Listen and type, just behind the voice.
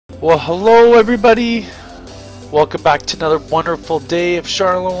Well, hello everybody. Welcome back to another wonderful day of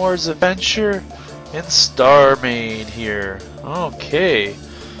Charlo's adventure in StarMade here. Okay,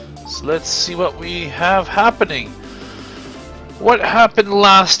 so let's see what we have happening. What happened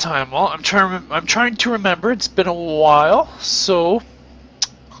last time? Well, I'm trying to remember. It's been a while, so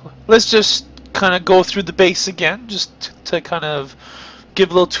let's just kind of go through the base again, just to kind of give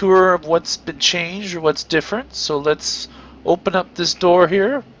a little tour of what's been changed or what's different. So let's open up this door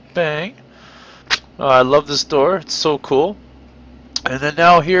here. Bang. Oh, I love this door. It's so cool. And then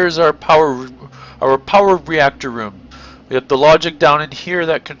now here's our power reactor room. We have the logic down in here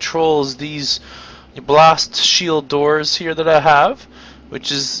that controls these blast shield doors here that I have, which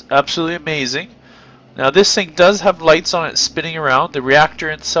is absolutely amazing. Now this thing does have lights on it spinning around. The reactor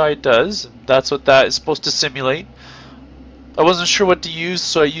inside does. That's what that is supposed to simulate. I wasn't sure what to use,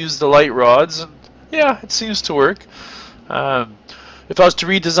 so I used the light rods, and yeah, it seems to work. If I was to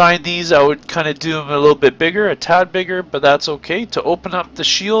redesign these, I would kind of do them a little bit bigger, a tad bigger, but that's okay. To open up the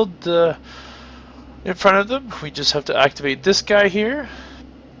shield in front of them, we just have to activate this guy here.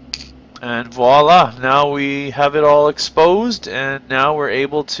 And voila, now we have it all exposed, and now we're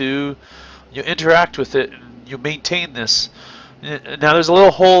able to interact with it, and you maintain this. Now there's a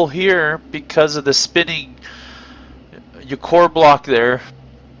little hole here because of the spinning your core block there.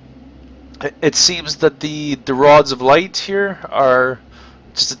 It seems that the rods of light here are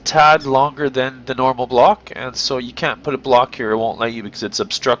just a tad longer than the normal block, and so you can't put a block here. It won't let you because it's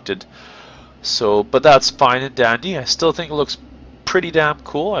obstructed. So, but that's fine and dandy. I still think it looks pretty damn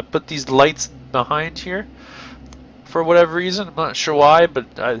cool. I put these lights behind here for whatever reason. I'm not sure why,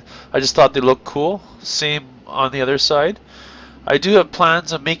 but I just thought they looked cool. Same on the other side. I do have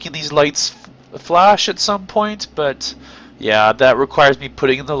plans on making these lights flash at some point, but yeah, that requires me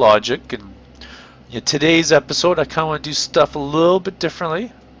putting in the logic. And today's episode, I kind of want to do stuff a little bit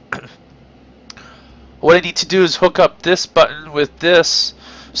differently. What I need to do is hook up this button with this,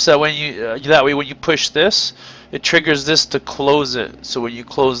 so when that way when you push this, it triggers this to close it. So when you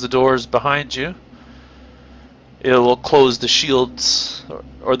close the doors behind you, it will close the shields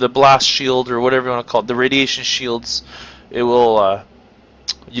or the blast shield or whatever you want to call it, the radiation shields. It will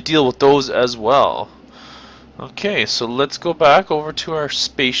you deal with those as well. Okay, so let's go back over to our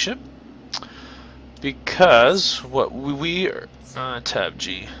spaceship, because what we are tab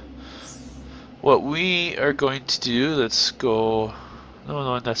G. What we are going to do, let's go.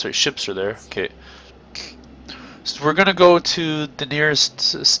 No, that's right. Ships are there. Okay, so we're gonna go to the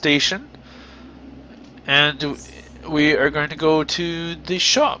nearest station, and we are going to go to the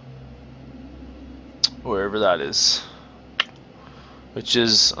shop, wherever that is, which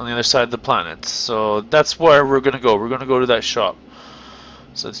is on the other side of the planet. So that's where we're going to go. We're going to go to that shop.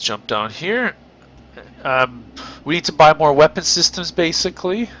 So let's jump down here. We need to buy more weapon systems,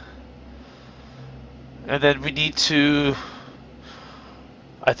 basically. And then we need to,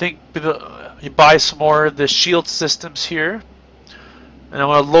 I think, you buy some more of the shield systems here. And I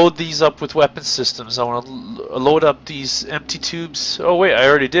want to load these up with weapon systems. I want to load up these empty tubes. Oh wait, I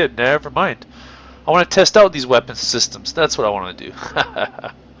already did. Never mind. I want to test out these weapon systems. That's what I want to do.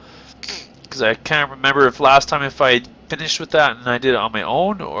 Because I can't remember if last time if I finished with that and I did it on my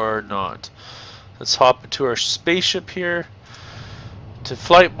own or not. Let's hop into our spaceship here. To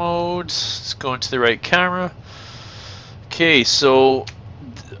flight mode. Let's go into the right camera. Okay, so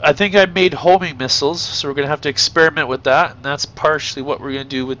I think I made homing missiles, so we're going to have to experiment with that, and that's partially what we're going to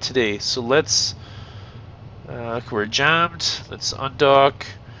do with today. So let's, we're jammed. Let's undock.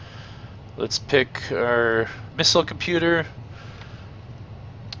 Let's pick our missile computer.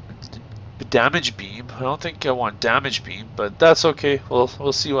 Damage beam. I don't think I want damage beam, but that's okay.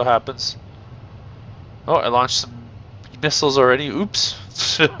 We'll see what happens. Oh, I launched some missiles already. Oops.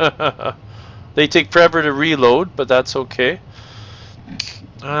 They take forever to reload, but that's okay.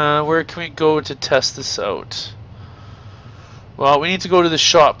 Where can we go to test this out? Well, we need to go to the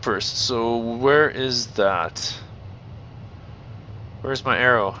shop first. So where is that? Where's my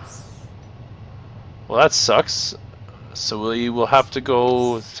arrow? Well, that sucks. So we will have to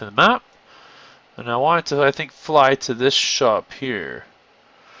go to the map. And I want to, I think, fly to this shop here.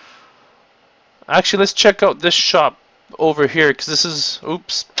 Actually, let's check out this shop over here, because this is,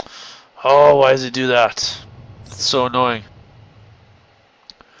 oops. Oh, why does it do that? It's so annoying.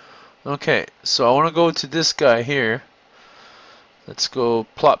 Okay, so I want to go to this guy here. Let's go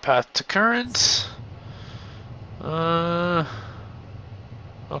plot path to current. Okay,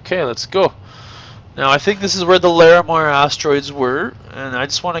 let's go. Now I think this is where the Larimar asteroids were, and I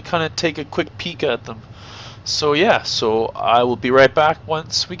just want to kind of take a quick peek at them. So yeah, so I will be right back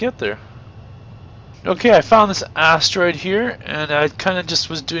once we get there. Okay, I found this asteroid here, and I kind of just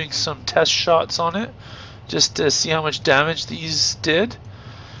was doing some test shots on it, just to see how much damage these did.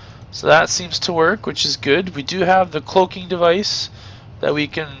 So that seems to work, which is good. We do have the cloaking device that we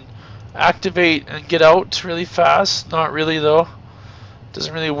can activate and get out really fast. Not really though.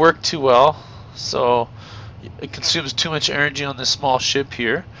 Doesn't really work too well. So it consumes too much energy on this small ship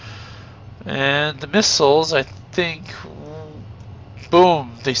here. And the missiles, I think,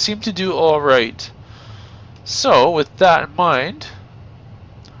 boom, they seem to do alright. So, with that in mind,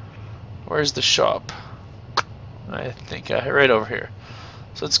 where's the shop? I think right over here.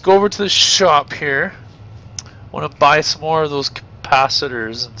 So let's go over to the shop here. I want to buy some more of those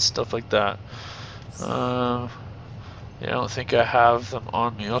capacitors and stuff like that. Yeah, I don't think I have them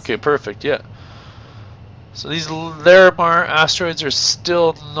on me. Okay, perfect, yeah. So these Larimar asteroids are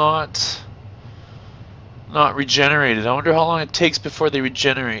still not regenerated. I wonder how long it takes before they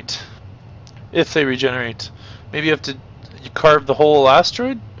regenerate. If they regenerate. Maybe you have to carve the whole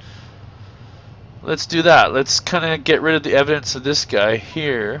asteroid? Let's do that. Let's kind of get rid of the evidence of this guy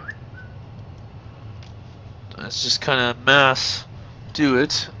here. Let's just kind of mass do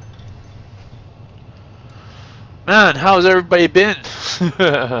it. Man, how's everybody been?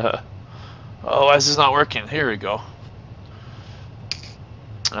 Oh, why is this not working? Here we go.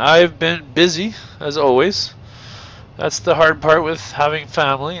 I've been busy, as always. That's the hard part with having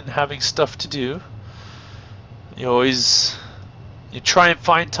family and having stuff to do. You try and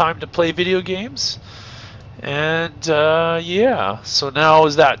find time to play video games, and yeah. So now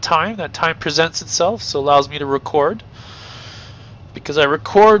is that time. That time presents itself, so allows me to record. Because I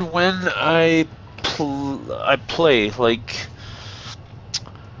record when I play. Like,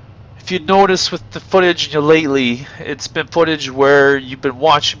 if you notice with the footage lately, it's been footage where you've been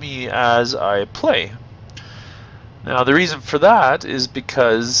watching me as I play. Now the reason for that is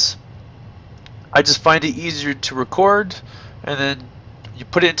because I just find it easier to record, and then you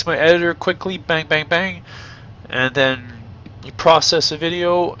put it into my editor quickly, bang bang bang, and then you process a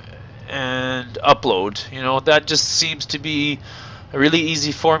video and upload. You know, that just seems to be a really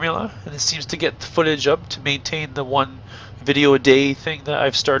easy formula, and it seems to get the footage up to maintain the one video a day thing that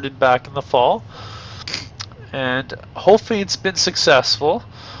I've started back in the fall. And hopefully it's been successful.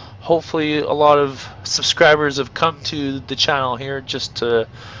 Hopefully a lot of subscribers have come to the channel here just to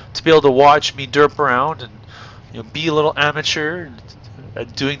be able to watch me derp around and, you know, be a little amateur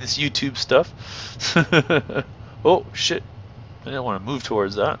at doing this YouTube stuff. Oh shit, I didn't want to move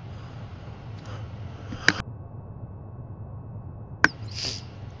towards that.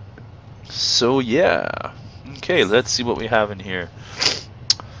 So yeah, okay, let's see what we have in here.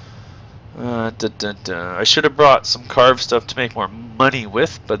 I should have brought some carved stuff to make more money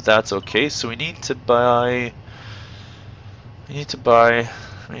with, but that's okay. So we need to buy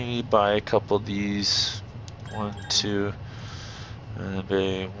maybe buy a couple of these. 1, 2, and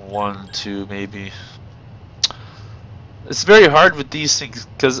maybe 1, 2, maybe. It's very hard with these things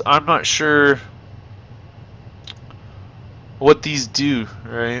because I'm not sure what these do,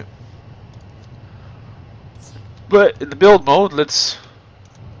 right? But in the build mode, let's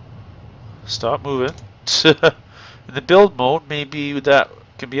stop moving. In the build mode, maybe that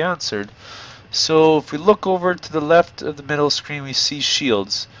can be answered. So if we look over to the left of the middle screen, we see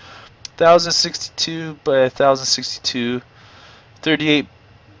shields. 1062 by 1062, 38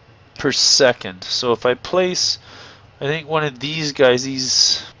 per second. So if I place, I think one of these guys,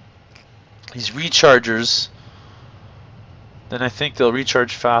 these rechargers, then I think they'll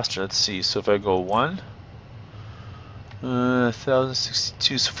recharge faster. Let's see. So if I go 1,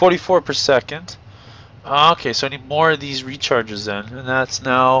 1062, so 44 per second. Okay, so I need more of these recharges then, and that's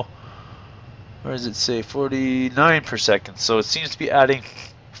now, where does it say, 49 per second. So it seems to be adding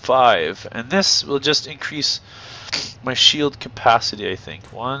 5, and this will just increase my shield capacity. I think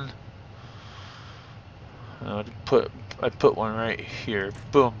 1. I put one right here.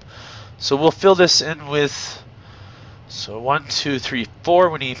 Boom. So we'll fill this in with, so 1, 2, 3, 4.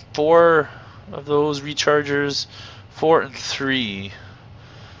 We need 4 of those rechargers. 4 and 3.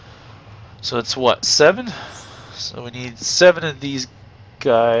 So it's what, 7? So we need 7 of these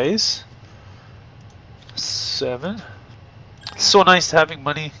guys. 7. It's so nice having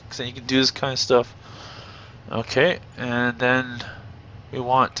money because then you can do this kind of stuff. Okay, and then we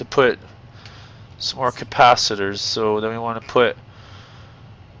want to put some more capacitors. So then we want to put,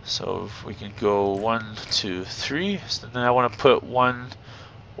 so if we can go 1, 2, 3. So then I want to put 1,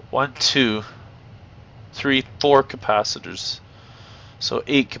 2, 3, 4 capacitors. So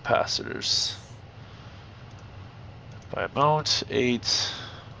 8 capacitors. By amount, 8.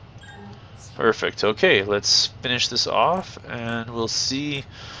 Perfect. Okay, let's finish this off and we'll see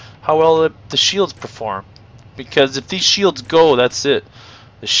how well the shields perform. Because if these shields go, that's it.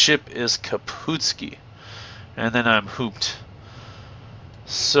 The ship is kaputski. And then I'm hooped.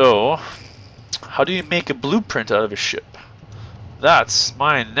 So, how do you make a blueprint out of a ship? That's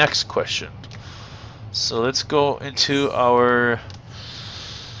my next question. So let's go into our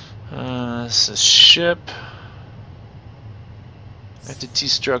this is ship entity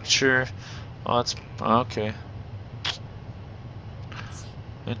structure. Oh, it's okay.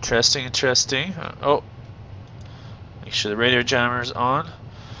 Interesting, interesting. Oh, make sure the radar jammer is on.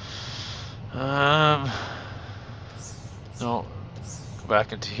 No, go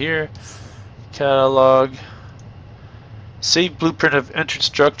back into here. Catalog. Save blueprint of entered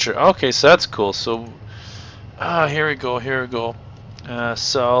structure. Okay, so that's cool. So, here we go. Here we go.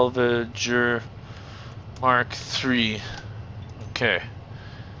 Salvager Mark III. Okay.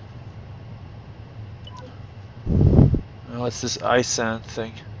 What's this isanth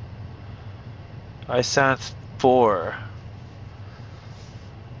thing? Isanth 4.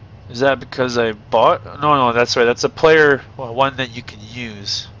 Is that because I bought? No, that's right. That's a player one that you can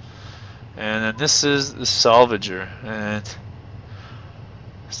use. And then this is the salvager. And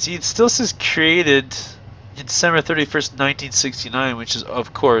see, it still says created in December 31st, 1969, which is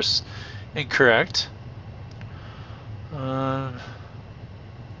of course incorrect.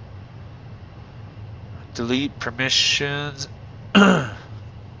 Delete permissions. I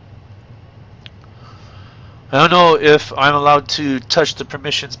don't know if I'm allowed to touch the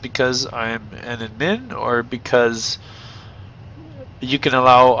permissions because I'm an admin or because you can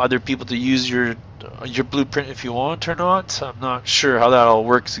allow other people to use your blueprint if you want or not. I'm not sure how that all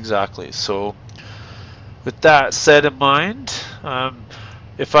works exactly. So with that said in mind,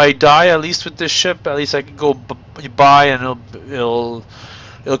 if I die at least with this ship, at least I can go buy and it'll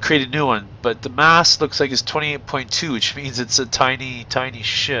create a new one. But the mass looks like it's 28.2, which means it's a tiny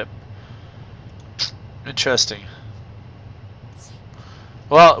ship. Interesting.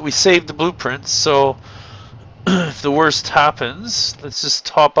 Well, we saved the blueprints, so if the worst happens, let's just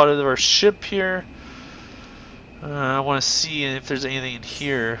hop out of our ship here. I want to see if there's anything in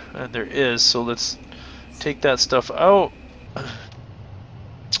here, and there is, so let's take that stuff out.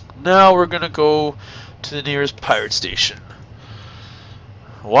 Now we're gonna go to the nearest pirate station.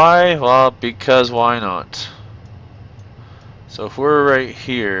 Why? Well, because why not? So if we're right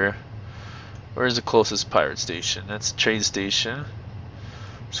here, where's the closest pirate station? That's a trade station.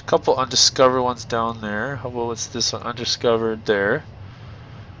 There's a couple undiscovered ones down there. How about what's this one? Undiscovered there.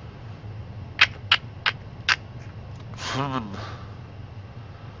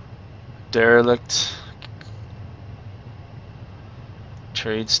 Derelict.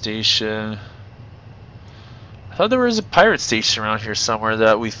 Trade station. I thought there was a pirate station around here somewhere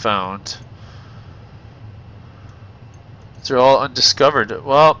that we found. They're all undiscovered.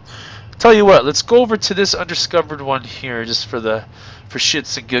 Well, tell you what, let's go over to this undiscovered one here just for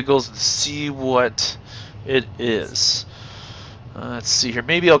shits and giggles and see what it is. Let's see here.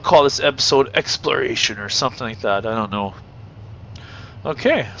 Maybe I'll call this episode Exploration or something like that. I don't know.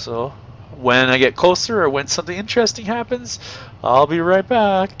 Okay, so when I get closer or when something interesting happens, I'll be right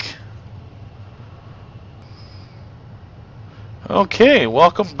back. Okay,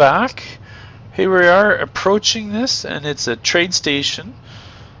 welcome back. Here we are approaching this, and it's a trade station.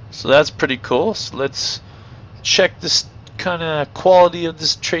 So that's pretty cool. So let's check this kind of quality of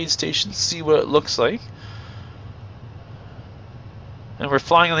this trade station, see what it looks like. And we're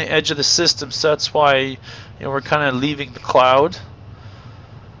flying on the edge of the system, so that's why we're kind of leaving the cloud.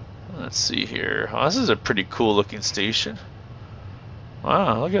 Let's see here. Oh, this is a pretty cool looking station.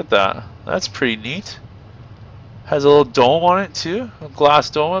 Wow, look at that. That's pretty neat. Has a little dome on it too, a glass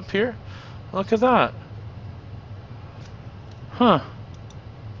dome up here. Look at that. Huh.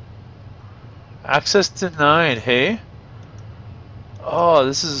 Access denied, hey? Oh,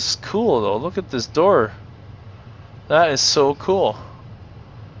 this is cool though. Look at this door. That is so cool.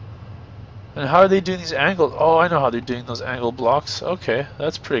 And how are they doing these angles? Oh, I know how they're doing those angle blocks. Okay,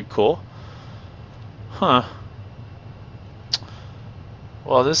 that's pretty cool. Huh.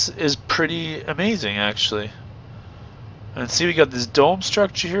 Well, this is pretty amazing actually. And see, we got this dome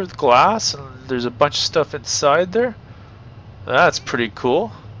structure here with glass, and there's a bunch of stuff inside there. That's pretty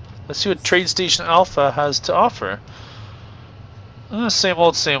cool. Let's see what Trade Station Alpha has to offer. Same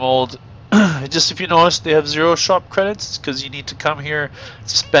old, same old. Just if you notice, they have 0 shop credits because you need to come here to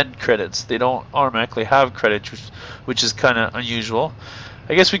spend credits. They don't automatically have credits, which is kind of unusual.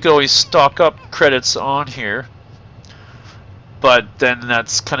 I guess we could always stock up credits on here, but then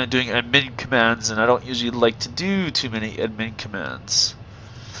that's kind of doing admin commands, and I don't usually like to do too many admin commands.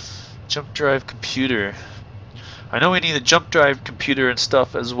 Jump drive computer. I know we need a jump drive computer and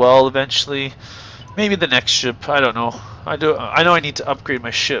stuff as well eventually. Maybe the next ship, I don't know. I know I need to upgrade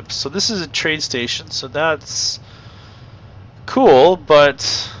my ship. So this is a trade station, so that's cool,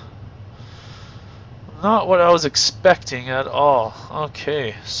 but not what I was expecting at all.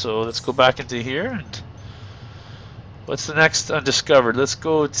 Okay, so let's go back into here. And what's the next undiscovered? Let's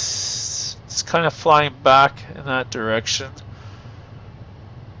go. It's kind of flying back in that direction.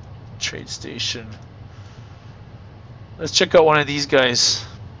 Trade station. Let's check out one of these guys.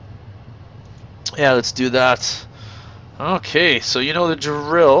 Yeah, let's do that. Okay, so you know the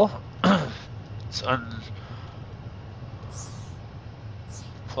drill. It's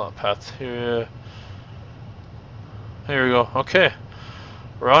plot path here. Here we go. Okay,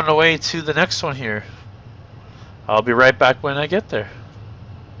 we're on the way to the next one here. I'll be right back when I get there.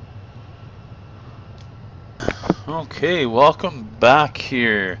 Okay, welcome back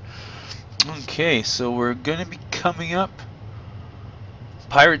here. Okay, so we're gonna be coming up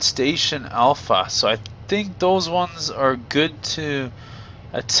Pirate Station Alpha. So I think those ones are good to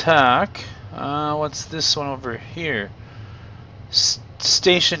attack. What's this one over here?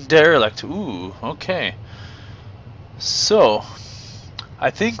 Station Derelict. Ooh, okay. So I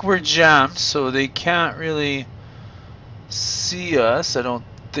think we're jammed, so they can't really see us, I don't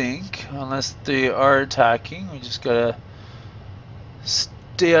think, unless they are attacking. We just gotta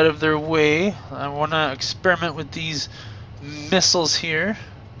stay out of their way. I wanna experiment with these missiles here.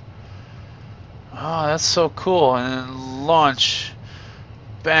 Oh, that's so cool. And then launch.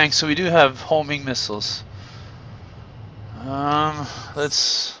 Bang. So we do have homing missiles.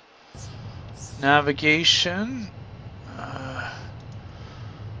 Let's navigation. I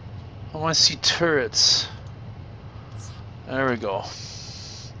want to see turrets. There we go.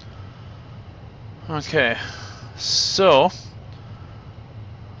 Okay. So.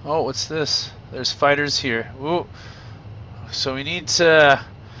 Oh, what's this? There's fighters here. Ooh. So we need to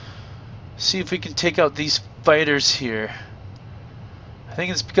see if we can take out these fighters here. I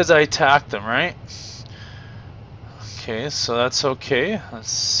think it's because I attacked them, right? Okay, so that's okay. Let's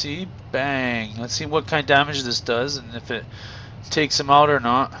see. Bang. Let's see what kind of damage this does and if it takes them out or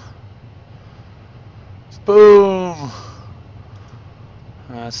not. Boom.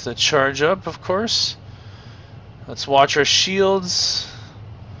 That's the charge up, of course. Let's watch our shields.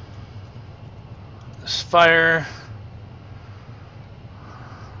 Let's fire.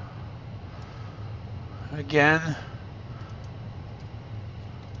 Again.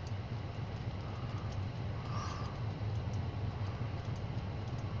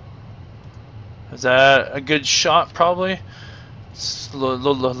 Is that a good shot? Probably. Let's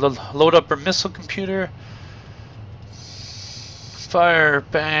load up our missile computer. Fire.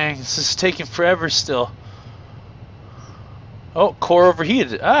 Bang. This is taking forever still. Oh, core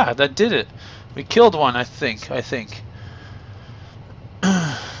overheated. Ah, that did it. We killed one, I think.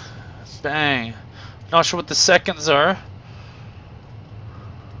 Bang. Not sure what the seconds are.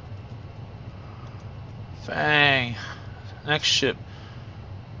 Bang. Next ship.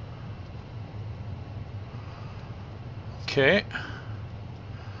 Okay.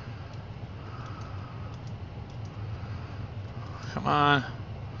 Come on.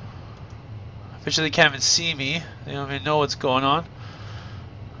 I bet you they can't even see me. They don't even know what's going on.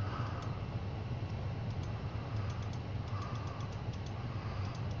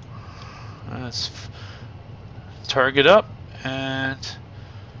 Let's target up and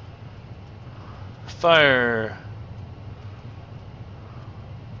fire.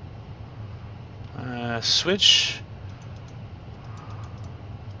 Switch.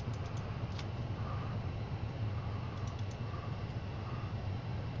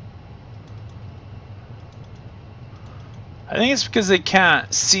 I think it's because they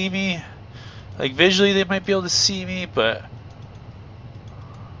can't see me. Like visually they might be able to see me, but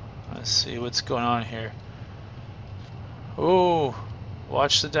let's see what's going on here. Oh,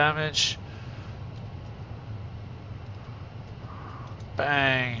 watch the damage.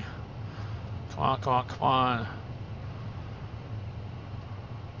 Bang. Come on, come on, come on.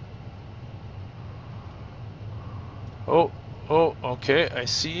 Oh, oh, okay, I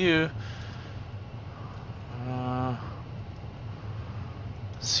see you.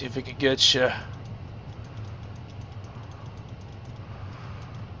 Let's see if we can get you.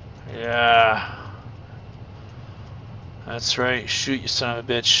 Yeah. That's right. Shoot, you son of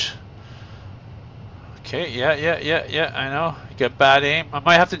a bitch. Okay, yeah, I know. You got bad aim. I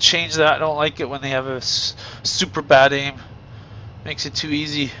might have to change that. I don't like it when they have a super bad aim. Makes it too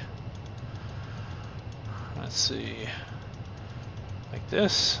easy. Let's see. Like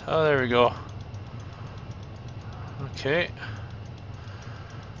this. Oh, there we go. Okay.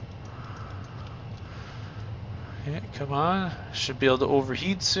 Okay, come on. Should be able to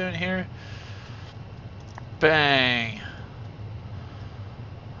overheat soon here. Bang.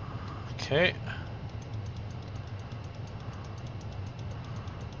 Okay.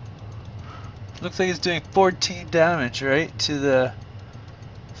 Looks like it's doing 14 damage, right, to the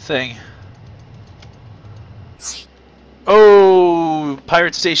thing. Oh,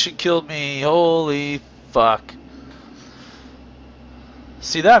 pirate station killed me. Holy fuck.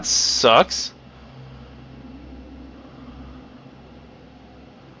 See, that sucks.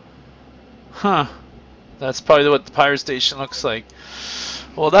 Huh. That's probably what the pirate station looks like.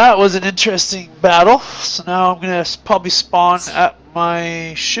 Well, that was an interesting battle. So now I'm going to probably spawn at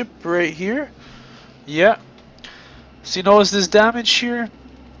my ship right here. Yeah. So you notice this damage here?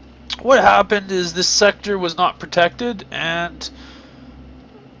 What happened is this sector was not protected, and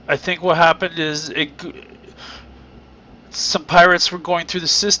I think what happened is some pirates were going through the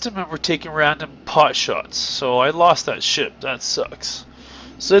system and were taking random pot shots. So I lost that ship. That sucks.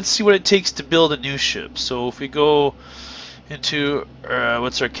 So let's see what it takes to build a new ship. So if we go into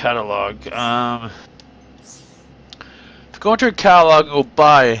what's our catalog? If we go into our catalog and go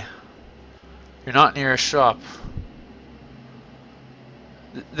buy, you're not near a shop.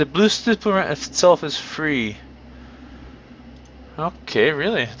 The blue supplement itself is free. Okay,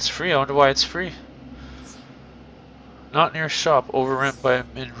 really? It's free. I wonder why it's free. Not near shop. Overrent by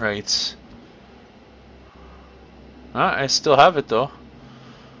min rights. I still have it though.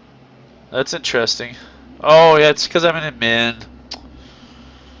 That's interesting. Oh yeah, it's because I'm in a min.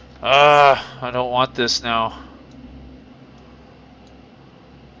 I don't want this now.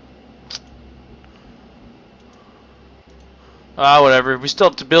 Whatever. We still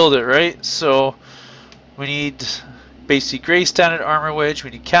have to build it, right? So we need basic gray standard armor wedge.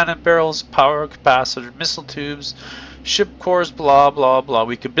 We need cannon barrels, power capacitor, missile tubes, ship cores, blah blah blah.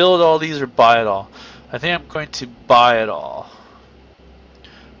 We could build all these or buy it all. I think I'm going to buy it all.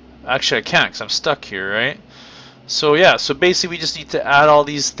 Actually, I can't because I'm stuck here, right? So yeah, so basically we just need to add all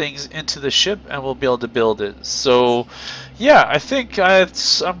these things into the ship and we'll be able to build it. So yeah, I think I'm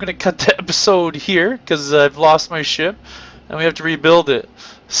going to cut the episode here because I've lost my ship and we have to rebuild it.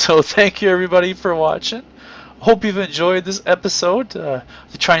 So thank you everybody for watching. Hope you've enjoyed this episode.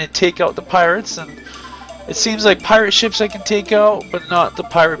 Trying to take out the pirates, and it seems like pirate ships I can take out, but not the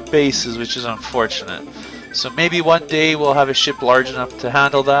pirate bases, which is unfortunate. So maybe one day we'll have a ship large enough to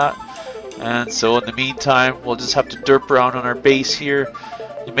handle that. And so in the meantime, we'll just have to derp around on our base here.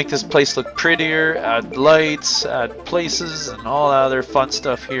 You make this place look prettier, add lights, add places, and all that other fun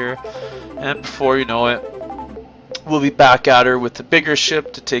stuff here. And before you know it, we'll be back at her with the bigger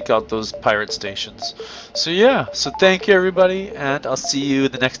ship to take out those pirate stations. So yeah, so thank you everybody, and I'll see you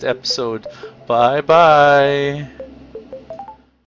in the next episode. Bye bye.